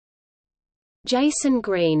Jason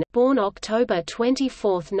Green, born October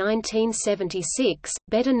 24, 1976,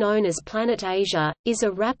 better known as Planet Asia, is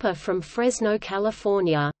a rapper from Fresno,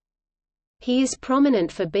 California. He is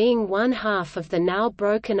prominent for being one half of the now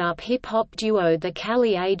broken-up hip-hop duo the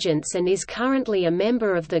Cali Agents and is currently a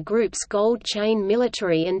member of the groups Gold Chain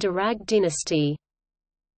Military and Durag Dynasty.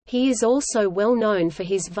 He is also well known for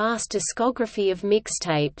his vast discography of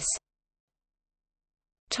mixtapes.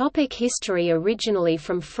 History. Originally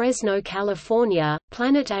from Fresno, California,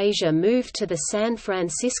 Planet Asia moved to the San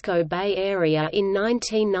Francisco Bay Area in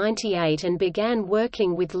 1998 and began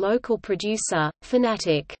working with local producer,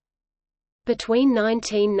 Fanatic. Between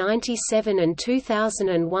 1997 and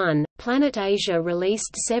 2001, Planet Asia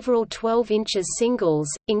released several 12" singles,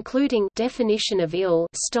 including Definition of Ill,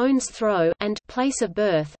 Stone's Throw, and Place of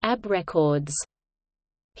Birth, AB Records.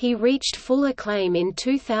 He reached full acclaim in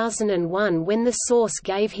 2001 when The Source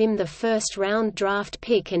gave him the first-round draft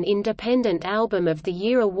pick and Independent Album of the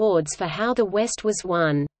Year awards for How the West Was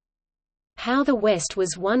Won. How the West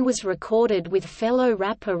Was Won was recorded with fellow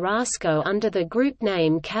rapper Rasco under the group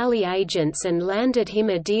name Cali Agents and landed him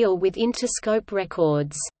a deal with Interscope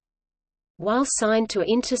Records. While signed to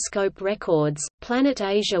Interscope Records, Planet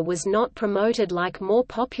Asia was not promoted like more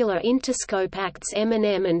popular Interscope acts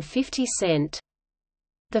Eminem and 50 Cent.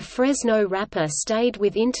 The Fresno rapper stayed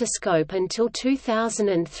with Interscope until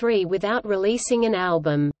 2003 without releasing an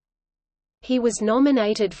album. He was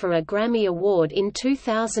nominated for a Grammy Award in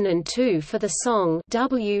 2002 for the song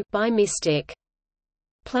W by Mystic.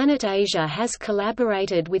 Planet Asia has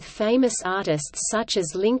collaborated with famous artists such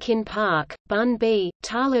as Linkin Park, Bun B,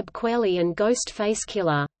 Talib Kweli and Ghostface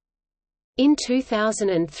Killah. In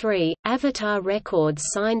 2003, Avatar Records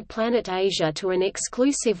signed Planet Asia to an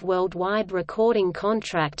exclusive worldwide recording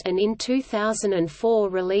contract and in 2004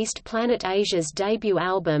 released Planet Asia's debut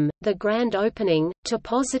album, The Grand Opening, to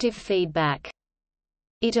positive feedback.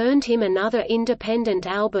 It earned him another Independent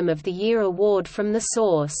Album of the Year award from The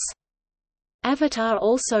Source. Avatar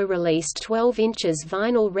also released 12"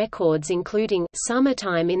 vinyl records including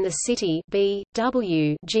Summertime in the City B,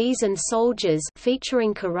 W, G's and Soldiers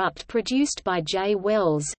featuring Corrupt produced by Jay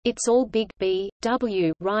Wells, It's All Big B,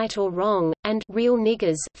 W, Right or Wrong, and Real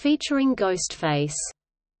Niggas featuring Ghostface.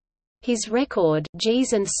 His record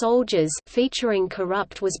G's and Soldiers featuring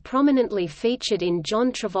Corrupt was prominently featured in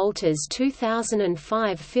John Travolta's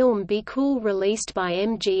 2005 film Be Cool released by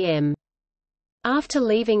MGM. After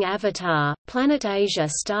leaving Avatar, Planet Asia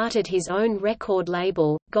started his own record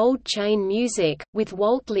label, Gold Chain Music, with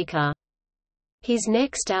Walt Licker. His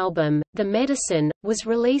next album, The Medicine, was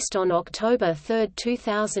released on October 3,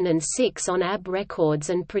 2006 on AB Records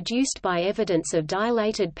and produced by Evidence of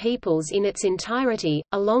Dilated Peoples in its entirety,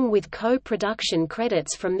 along with co-production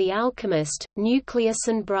credits from The Alchemist, Nucleus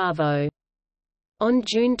and Bravo. On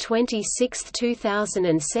June 26,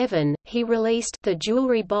 2007, he released The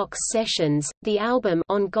Jewelry Box Sessions, the album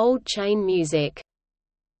on Gold Chain Music.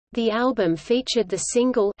 The album featured the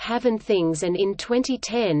single Havin' Things and in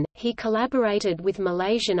 2010, he collaborated with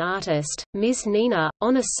Malaysian artist, Ms. Nina,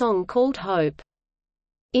 on a song called Hope.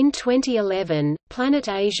 In 2011, Planet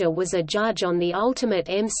Asia was a judge on the Ultimate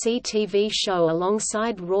MC TV show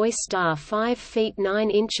alongside Roy Starr 5 feet 9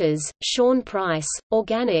 inches, Sean Price,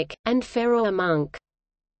 Organic, and Pharaoh Monk.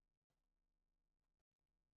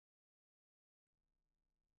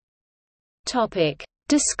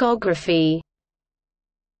 Discography.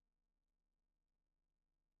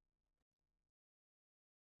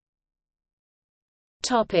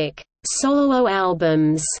 Solo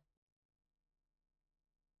albums.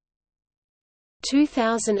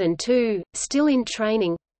 2002, Still in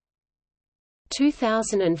Training.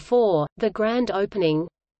 2004, The Grand Opening.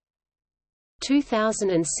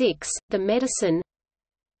 2006, The Medicine.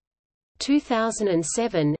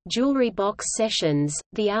 2007, Jewelry Box Sessions,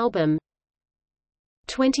 the album.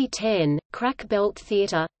 2010, Crack Belt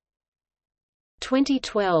Theater.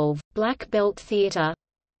 2012, Black Belt Theater.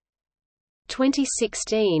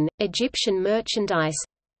 2016, Egyptian Merchandise.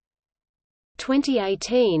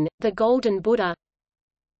 2018, The Golden Buddha.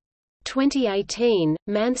 2018,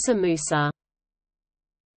 Mansa Musa.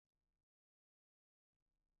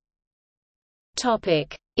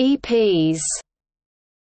 EPs.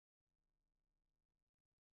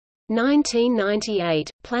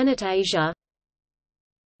 1998, Planet Asia.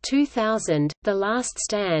 2000, The Last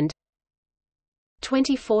Stand.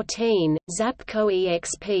 2014, Zapco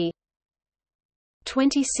EXP.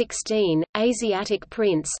 2016, Asiatic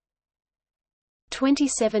Prince.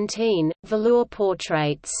 2017, Velour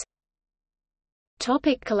Portraits.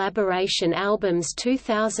 Topic collaboration albums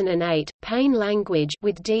 2008, Pain Language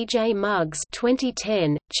with DJ Muggs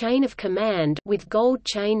 2010, Chain of Command with Gold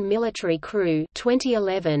Chain Military Crew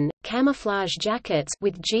 2011, Camouflage Jackets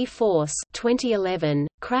with G-Force 2011,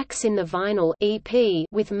 Cracks in the Vinyl EP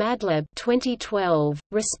with Madlib 2012,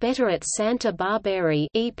 Respeta at Santa Barberi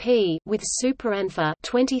EP with Superanfa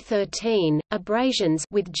 2013, Abrasions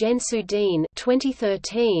with Jensudeen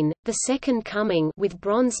 2013, The Second Coming with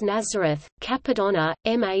Bronze Nazareth, Capadonna,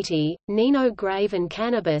 M80, Nino Grave and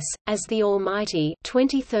Cannabis, As the Almighty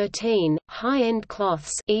 2013, High End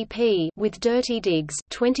Cloths EP with Dirty Digs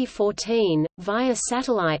 2014, Via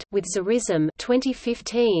Satellite with Zerism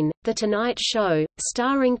 2015, The Tonight Show,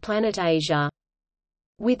 starring Planet Asia.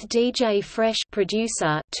 With DJ Fresh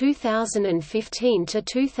producer 2015 to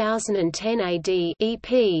 2010 AD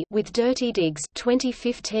EP with Dirty Digs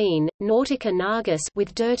 2015, Nautica Nargis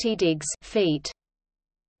with Dirty Digs feat.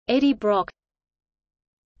 Eddie Brock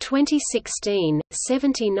 2016,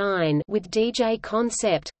 79 with DJ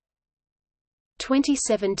Concept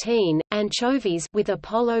 2017, Anchovies with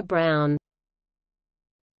Apollo Brown.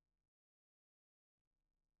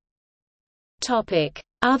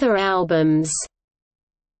 Other albums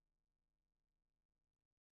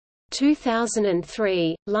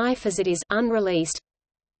 2003, Life as It Is unreleased.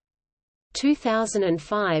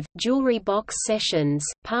 2005, Jewelry Box Sessions,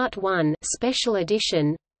 Part 1 Special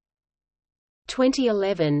Edition.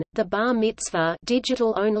 2011, The Bar Mitzvah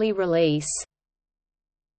digital-only release.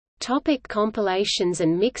 Compilations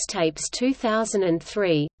and mixtapes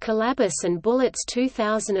 2003, Collabus and Bullets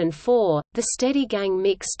 2004, The Steady Gang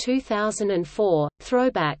Mix 2004,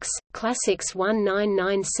 Throwbacks, Classics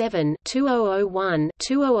 1997, 2001,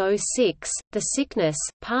 2006, The Sickness,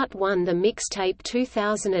 Part 1 The Mixtape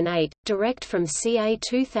 2008, Direct from CA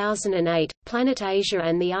 2008, Planet Asia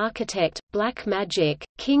and the Architect, Black Magic,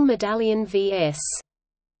 King Medallion vs.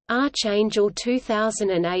 Archangel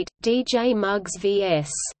 2008, DJ Muggs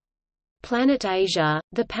vs. Planet Asia,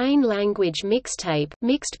 The Pain Language Mixtape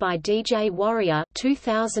mixed by DJ Warrior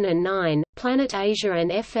 2009, Planet Asia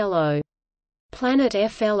and FLO. Planet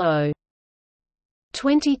FLO.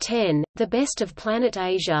 2010, The Best of Planet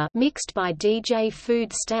Asia mixed by DJ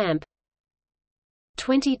Food Stamp.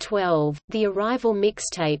 2012, The Arrival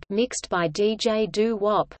Mixtape mixed by DJ Doo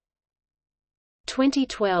Wop.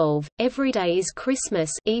 2012, Everyday is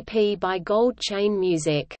Christmas EP by Gold Chain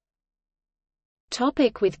Music.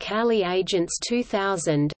 With Cali Agents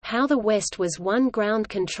 2000, How the West Was Won Ground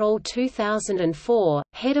Control 2004,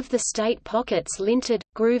 Head of the State Pockets Linted,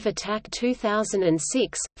 Groove Attack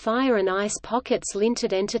 2006, Fire and Ice Pockets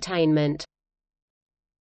Linted Entertainment.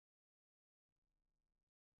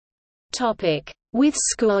 With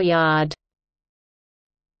Skhoolyard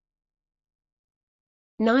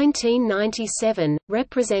 1997,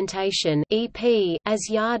 Representation EP, as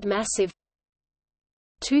Yard Massive.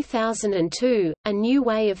 2002, A New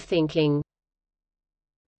Way of Thinking.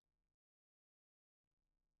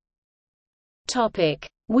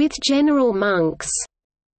 With General Monks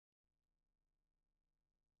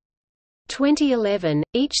 2011,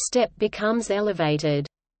 Each Step Becomes Elevated.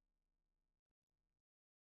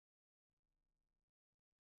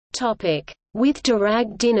 With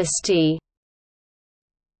Durag Dynasty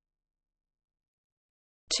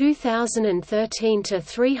 2013 to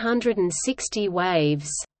 360 Waves.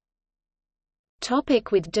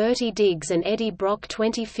 With Dirty Digs and Eddie Brock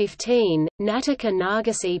 2015, Nautica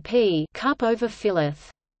Nargis EP, Cup Over Filleth.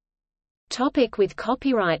 With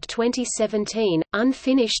Copyright 2017,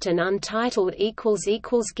 Unfinished and Untitled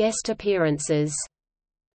 == guest appearances.